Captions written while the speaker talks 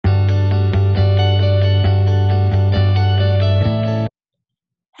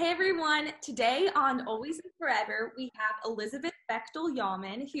everyone. Today on Always and Forever, we have Elizabeth Fechtel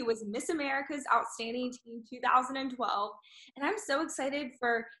Yawman, who was Miss America's Outstanding Teen 2012. And I'm so excited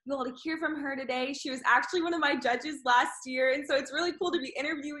for you all to hear from her today. She was actually one of my judges last year, and so it's really cool to be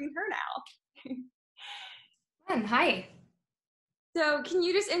interviewing her now. Hi. So can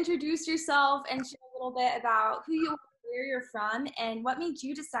you just introduce yourself and share a little bit about who you are, where you're from, and what made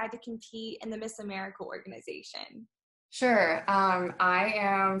you decide to compete in the Miss America organization? Sure. I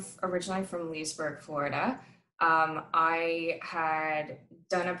am originally from Leesburg, Florida. I had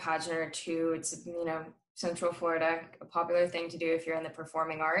done a pageant or two. It's, Central Florida, a popular thing to do if you're in the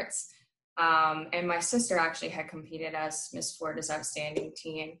performing arts. And my sister actually had competed as Miss Florida's Outstanding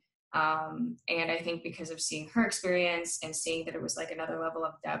Teen. And I think because of seeing her experience and seeing that it was like another level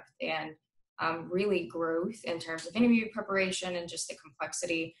of depth and really growth in terms of interview preparation and just the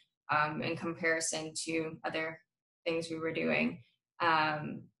complexity in comparison to other things we were doing.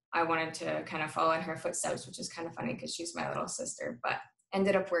 I wanted to kind of follow in her footsteps, which is kind of funny because she's my little sister, but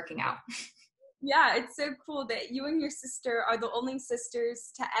ended up working out. Yeah, it's so cool that you and your sister are the only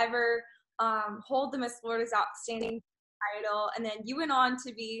sisters to ever hold the Miss Florida's Outstanding title. And then you went on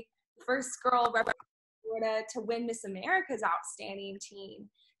to be the first girl representing Florida to win Miss America's Outstanding Teen.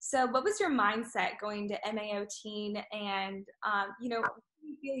 So what was your mindset going to MAO Teen, and what do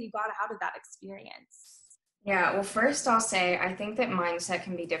you feel you got out of that experience? Yeah, well, first I'll say I think that mindset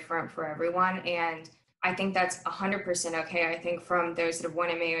can be different for everyone, and I think that's 100% okay. I think from those that have won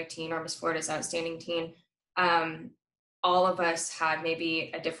MAO Teen or Miss Florida's Outstanding Teen, all of us had maybe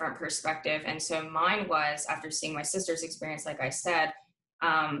a different perspective, and so mine was, after seeing my sister's experience, like I said,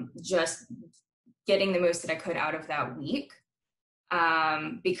 just getting the most that I could out of that week,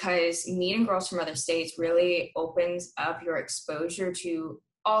 because meeting girls from other states really opens up your exposure to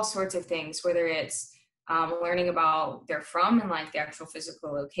all sorts of things, whether it's learning about they're from and like the actual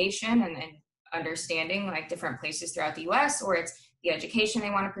physical location and understanding like different places throughout the US, or it's the education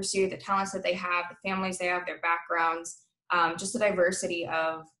they want to pursue, the talents that they have, the families they have, their backgrounds, just the diversity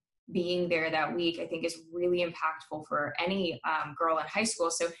of being there that week, I think is really impactful for any girl in high school.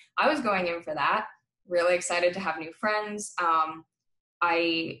 So I was going in for that, really excited to have new friends.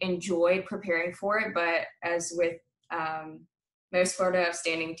 I enjoyed preparing for it, but as with most Florida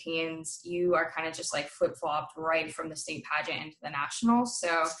Outstanding Teens, you are kind of just like flip-flopped right from the state pageant into the national.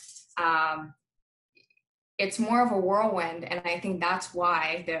 So it's more of a whirlwind. And I think that's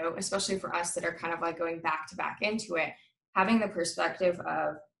why, though, especially for us that are kind of like going back to back into it, having the perspective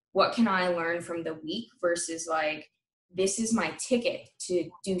of what can I learn from the week versus like, this is my ticket to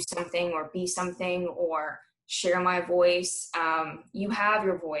do something or be something or share my voice. You have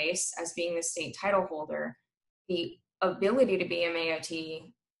your voice as being the state title holder. The ability to be a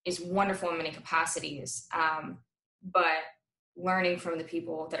MAOT is wonderful in many capacities, but learning from the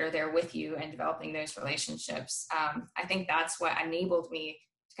people that are there with you and developing those relationships, I think that's what enabled me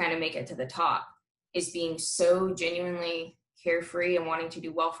to kind of make it to the top, is being so genuinely carefree and wanting to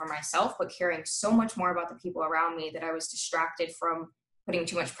do well for myself, but caring so much more about the people around me that I was distracted from putting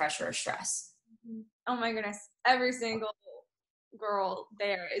too much pressure or stress. Oh my goodness, every single girl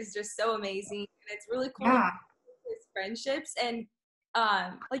there is just so amazing, and it's really cool. Yeah. Friendships, and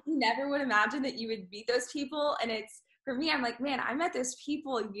like you never would imagine that you would meet those people, and it's, for me, I'm like, man, I met those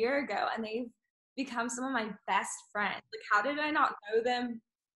people a year ago and they've become some of my best friends. Like, how did I not know them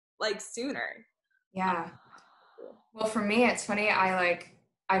like sooner? Yeah. Well, for me, it's funny. I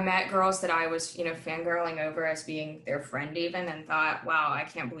met girls that I was, fangirling over as being their friend even, and thought, wow, I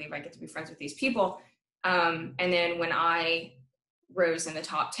can't believe I get to be friends with these people. And then when I rose in the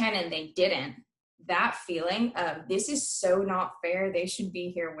top 10 and they didn't, that feeling of this is so not fair, they should be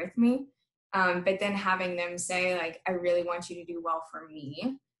here with me. But then having them say, like, I really want you to do well for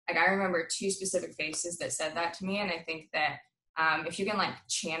me. Like, I remember two specific faces that said that to me. And I think that if you can like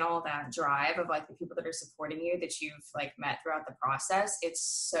channel that drive of like the people that are supporting you that you've like met throughout the process, it's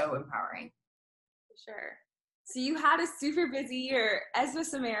so empowering. For sure. So you had a super busy year as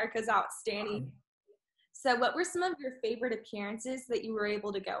Miss America's Outstanding. So what were some of your favorite appearances that you were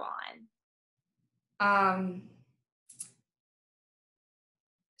able to go on?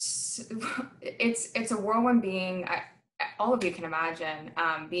 It's a whirlwind being, all of you can imagine,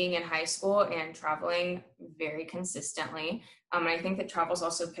 being in high school and traveling very consistently. And I think that travel's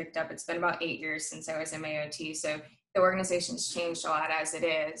also picked up. It's been about 8 years since I was in MAOT, so the organization's changed a lot as it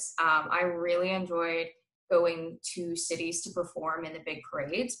is. I really enjoyed going to cities to perform in the big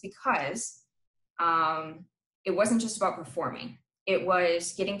parades because it wasn't just about performing. It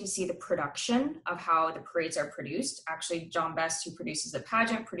was getting to see the production of how the parades are produced. Actually, John Best, who produces the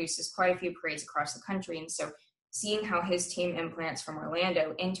pageant, produces quite a few parades across the country. And so seeing how his team implants from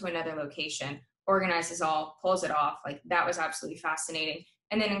Orlando into another location, organizes all, pulls it off, like that was absolutely fascinating.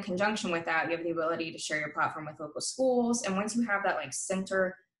 And then in conjunction with that, you have the ability to share your platform with local schools. And once you have that like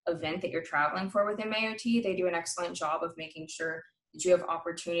center event that you're traveling for within MAOT, they do an excellent job of making sure that you have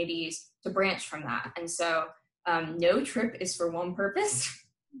opportunities to branch from that. And so no trip is for one purpose.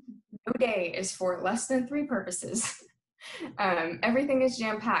 No day is for less than 3 purposes. Everything is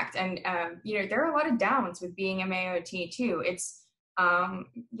jam-packed. And, there are a lot of downs with being a MAOT too. It's, a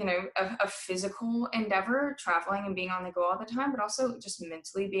physical endeavor, traveling and being on the go all the time, but also just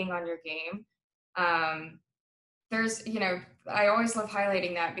mentally being on your game. I always love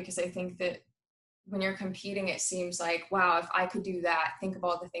highlighting that because I think that when you're competing, it seems like, wow, if I could do that, think of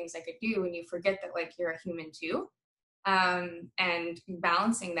all the things I could do. And you forget that like you're a human too. And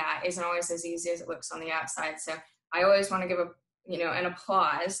balancing that isn't always as easy as it looks on the outside. So I always want to give an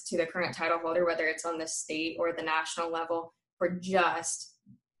applause to the current title holder, whether it's on the state or the national level, for just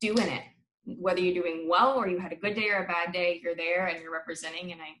doing it. Whether you're doing well or you had a good day or a bad day, you're there and you're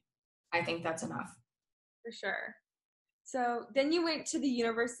representing. And I think that's enough. For sure. So then you went to the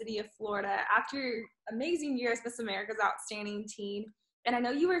University of Florida after your amazing year as Miss America's Outstanding Teen. And I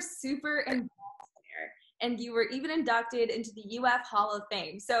know you were super involved there, and you were even inducted into the UF Hall of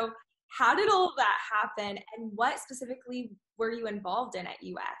Fame. So how did all of that happen, and what specifically were you involved in at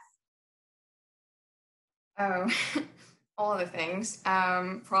UF? Oh, all the things.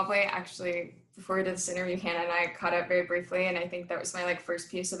 Probably actually before we did this interview, Hannah and I caught up very briefly, and I think that was my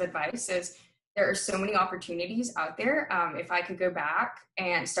first piece of advice is there are so many opportunities out there. If I could go back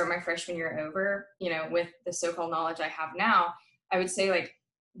and start my freshman year over, with the so-called knowledge I have now, I would say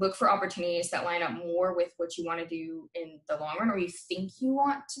look for opportunities that line up more with what you want to do in the long run or you think you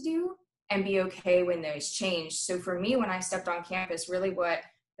want to do, and be okay when those change. So for me, when I stepped on campus, really what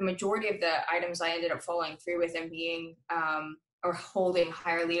the majority of the items I ended up following through with and being or holding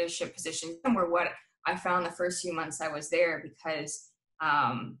higher leadership positions were what I found the first few months I was there, because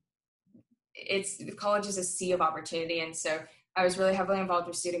college is a sea of opportunity. And so I was really heavily involved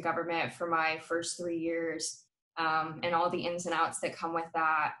with student government for my first 3 years, and all the ins and outs that come with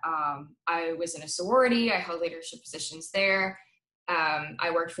that. I was in a sorority. I held leadership positions there. I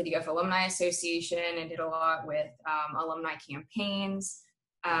worked for the UF Alumni Association and did a lot with alumni campaigns.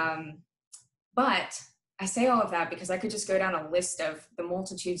 But I say all of that because I could just go down a list of the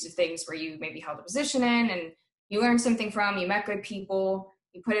multitudes of things where you maybe held a position in and you learned something from, you met good people,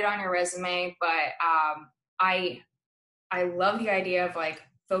 you put it on your resume. But I love the idea of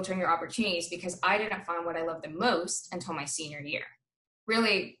filtering your opportunities, because I didn't find what I loved the most until my senior year.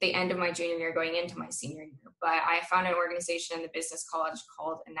 Really the end of my junior year going into my senior year. But I found an organization in the business college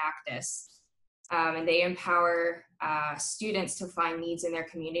called Enactus, and they empower students to find needs in their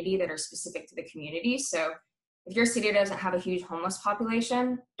community that are specific to the community. So if your city doesn't have a huge homeless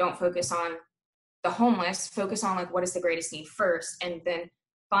population, don't focus on the homeless, focus on what is the greatest need first, and then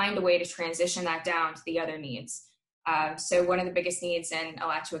find a way to transition that down to the other needs. So one of the biggest needs in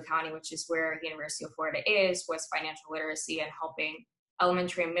Alachua County, which is where the University of Florida is, was financial literacy and helping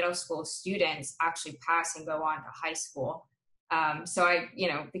elementary and middle school students actually pass and go on to high school. So I,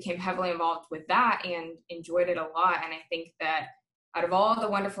 became heavily involved with that and enjoyed it a lot. And I think that out of all the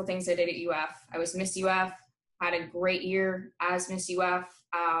wonderful things I did at UF, I was Miss UF, had a great year as Miss UF.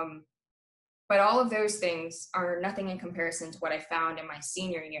 But all of those things are nothing in comparison to what I found in my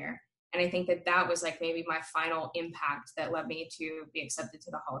senior year. And I think that that was maybe my final impact that led me to be accepted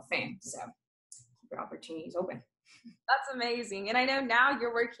to the Hall of Fame. So keep your opportunities open. That's amazing. And I know now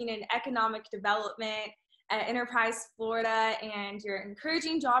you're working in economic development at Enterprise Florida, and you're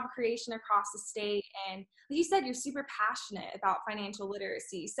encouraging job creation across the state. And like you said, you're super passionate about financial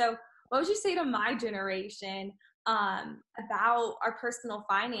literacy. So what would you say to my generation about our personal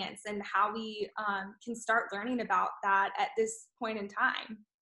finance and how we can start learning about that at this point in time?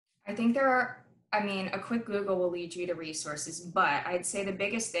 I think there are, a quick Google will lead you to resources, but I'd say the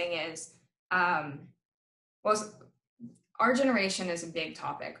biggest thing is, our generation is a big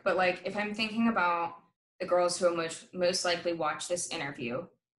topic, but if I'm thinking about the girls who will most likely watch this interview,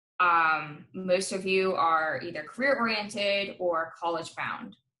 most of you are either career oriented or college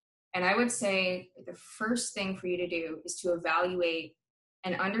bound. And I would say the first thing for you to do is to evaluate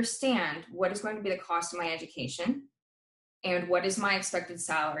and understand what is going to be the cost of my education and what is my expected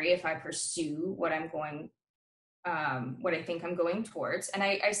salary if I pursue what I think I'm going towards. And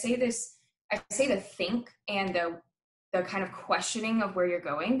I say the think and the kind of questioning of where you're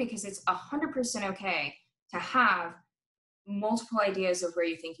going, because it's 100% okay to have multiple ideas of where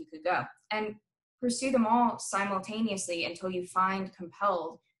you think you could go and pursue them all simultaneously until you find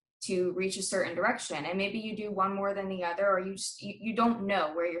compelled to reach a certain direction. And maybe you do one more than the other, or you don't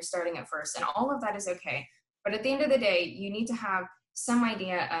know where you're starting at first. And all of that is okay. But at the end of the day, you need to have some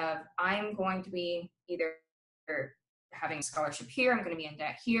idea of, I'm going to be either having a scholarship here, I'm going to be in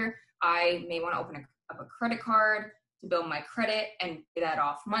debt here. I may want to open up a credit card to build my credit and pay that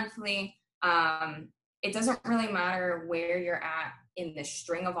off monthly. It doesn't really matter where you're at in the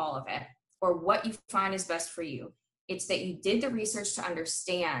string of all of it or what you find is best for you. It's that you did the research to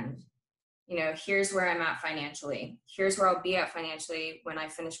understand, here's where I'm at financially. Here's where I'll be at financially when I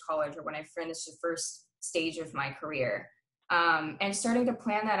finish college or when I finish the first stage of my career. And starting to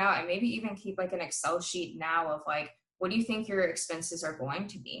plan that out, and maybe even keep like an Excel sheet now of like, what do you think your expenses are going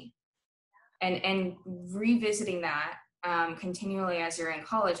to be? And revisiting that continually as you're in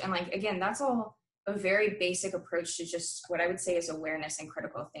college. And like, again, that's all a very basic approach to just what I would say is awareness and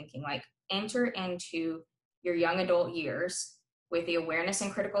critical thinking. Like, enter into your young adult years with the awareness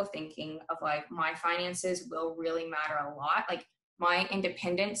and critical thinking of like, my finances will really matter a lot. Like, my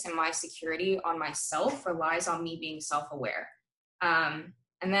independence and my security on myself relies on me being self-aware. And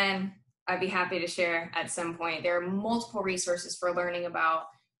then I'd be happy to share at some point, there are multiple resources for learning about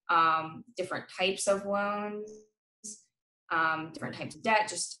different types of loans, different types of debt,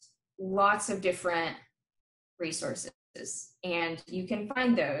 just lots of different resources. And you can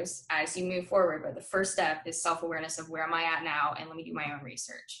find those as you move forward. But the first step is self-awareness of where am I at now, and let me do my own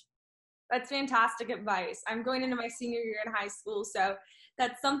research. That's fantastic advice. I'm going into my senior year in high school, so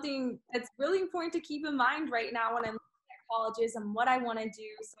that's something that's really important to keep in mind right now when I'm looking at colleges and what I want to do.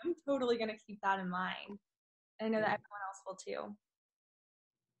 So I'm totally going to keep that in mind. I know that everyone else will too.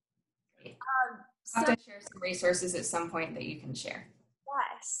 I'll have to share some resources at some point that you can share.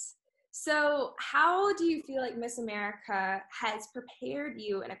 Yes. So how do you feel like Miss America has prepared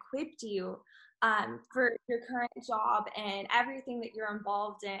you and equipped you for your current job and everything that you're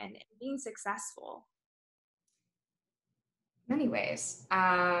involved in and being successful? Many ways.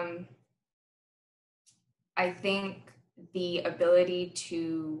 I think the ability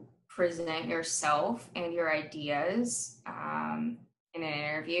to present yourself and your ideas in an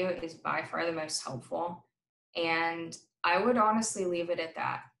interview is by far the most helpful. And I would honestly leave it at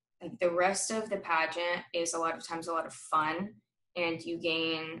that. Like, the rest of the pageant is a lot of times a lot of fun, and you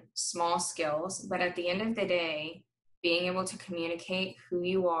gain small skills. But at the end of the day, being able to communicate who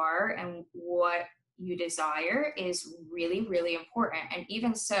you are and what you desire is really, really important. And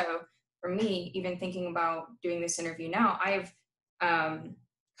even so, for me, even thinking about doing this interview now, I've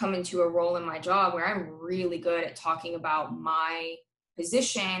come into a role in my job where I'm really good at talking about my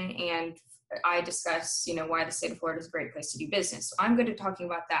position, and I discuss, why the state of Florida is a great place to do business. So I'm good at talking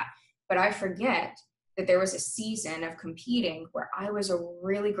about that. But I forget that there was a season of competing where I was a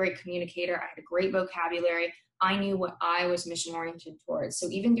really great communicator. I had a great vocabulary. I knew what I was mission oriented towards. So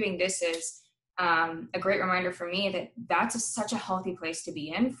even doing this is a great reminder for me that that's such a healthy place to be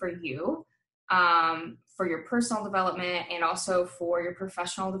in for you, for your personal development and also for your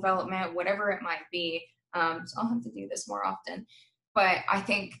professional development, whatever it might be. So I'll have to do this more often. But I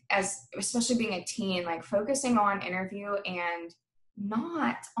think especially being a teen, like, focusing on interview and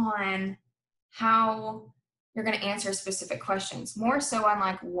not on how you're going to answer specific questions, more so on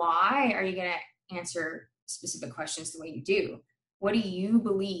like, why are you going to answer specific questions the way you do? What do you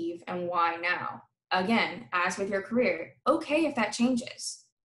believe and why now? Again, as with your career, okay if that changes.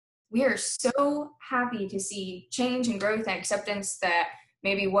 We are so happy to see change and growth and acceptance that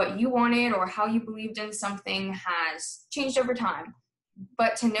maybe what you wanted or how you believed in something has changed over time.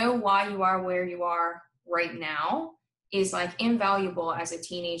 But to know why you are where you are right now is like invaluable as a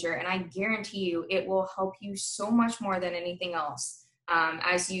teenager. And I guarantee you it will help you so much more than anything else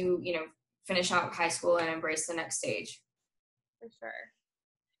as you, finish out high school and embrace the next stage. For sure.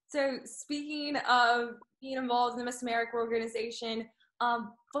 So speaking of being involved in the Miss America organization,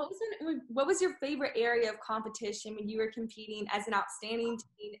 what was your favorite area of competition when you were competing as an outstanding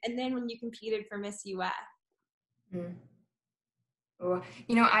teen, and then when you competed for Miss UF? Well,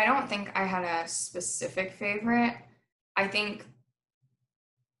 I don't think I had a specific favorite. I think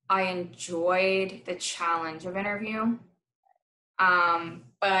I enjoyed the challenge of interview,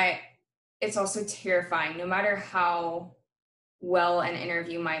 but it's also terrifying. No matter how well an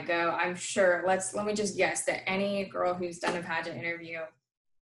interview might go, I'm sure, let me just guess that any girl who's done a pageant interview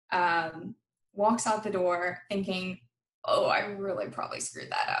walks out the door thinking, oh, I really probably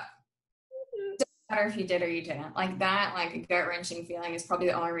screwed that up. Doesn't matter if you did or you didn't. Like that, like a gut-wrenching feeling is probably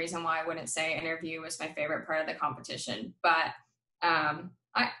the only reason why I wouldn't say interview was my favorite part of the competition. But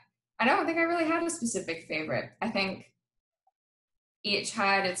I don't think I really had a specific favorite. I think each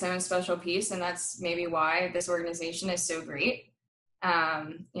had its own special piece, and that's maybe why this organization is so great.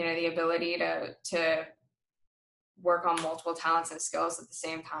 The ability to work on multiple talents and skills at the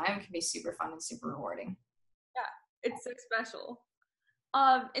same time can be super fun and super rewarding. Yeah, it's so special.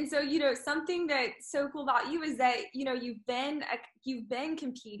 And so, something that's so cool about you is that, you've been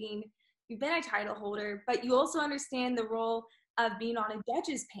competing, you've been a title holder, but you also understand the role of being on a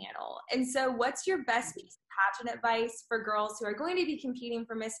judges panel. And so what's your best piece of pageant advice for girls who are going to be competing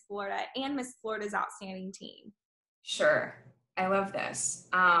for Miss Florida and Miss Florida's Outstanding Teen? Sure. I love this.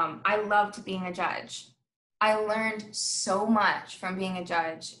 I loved being a judge. I learned so much from being a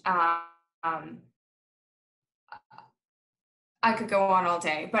judge. I could go on all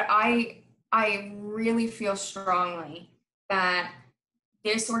day, but I really feel strongly that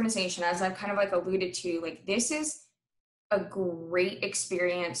this organization, as I've kind of like alluded to, like this is a great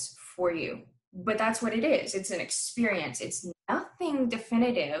experience for you. But that's what it is. It's an experience. It's nothing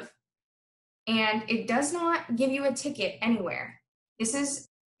definitive, and it does not give you a ticket anywhere. This is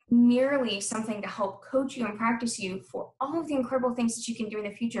merely something to help coach you and practice you for all of the incredible things that you can do in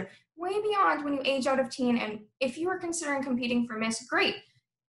the future, way beyond when you age out of teen. And if you are considering competing for Miss, great,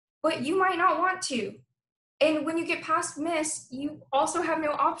 but you might not want to. And when you get past Miss, you also have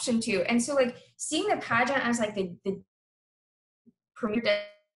no option to. And so like seeing the pageant as like the premier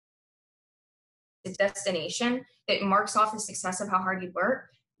destination that marks off the success of how hard you work,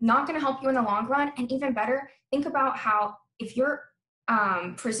 not going to help you in the long run. And even better, think about how if you're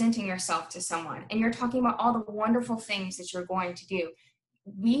presenting yourself to someone and you're talking about all the wonderful things that you're going to do,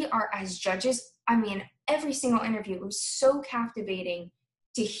 we are as judges, I mean, every single interview was so captivating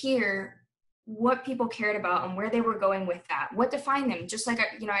to hear what people cared about and where they were going with that, what defined them. Just like,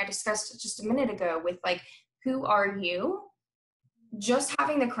 I discussed just a minute ago with like, who are you? Just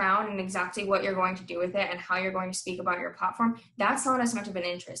having the crown and exactly what you're going to do with it and how you're going to speak about your platform, that's not as much of an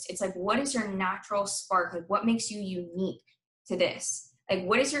interest. It's like, what is your natural spark? Like, what makes you unique to this? Like,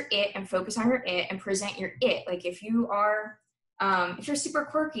 what is your it, and focus on your it and present your it. Like, if you are, if you're super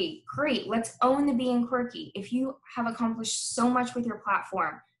quirky, great. Let's own the being quirky. If you have accomplished so much with your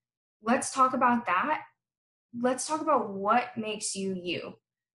platform, let's talk about that. Let's talk about what makes you you.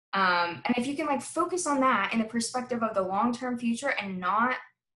 And if you can like focus on that in the perspective of the long-term future and not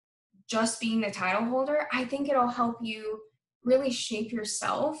just being the title holder, I think it'll help you really shape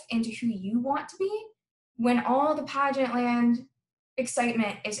yourself into who you want to be when all the pageant land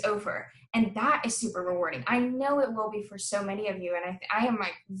excitement is over. And that is super rewarding. I know it will be for so many of you. And I am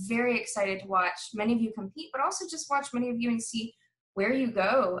like very excited to watch many of you compete, but also just watch many of you and see where you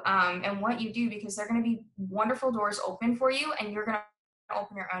go and what you do, because they're going to be wonderful doors open for you, and you're going to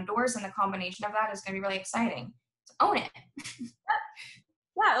open your own doors, and the combination of that is going to be really exciting. So own it.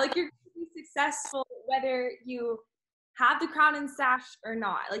 Yeah, like you're going to be successful whether you have the crown and sash or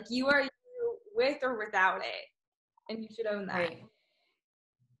not. Like you are you with or without it, and you should own that. Right.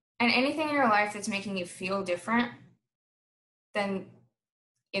 And anything in your life that's making you feel different, then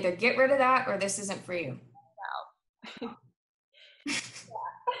either get rid of that or this isn't for you. Wow.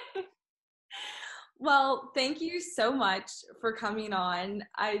 Well, thank you so much for coming on.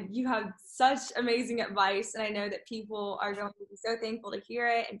 You have such amazing advice, and I know that people are going to be so thankful to hear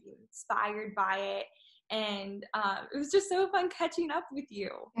it and be inspired by it. And it was just so fun catching up with you.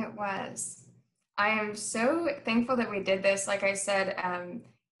 It was. I am so thankful that we did this. Like I said,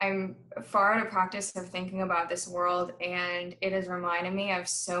 I'm far out of practice of thinking about this world, and it has reminded me of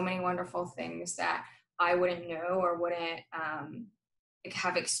so many wonderful things that I wouldn't know or wouldn't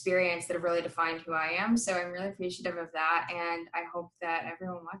have experienced that have really defined who I am. So I'm really appreciative of that. And I hope that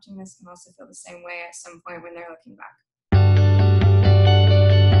everyone watching this can also feel the same way at some point when they're looking back.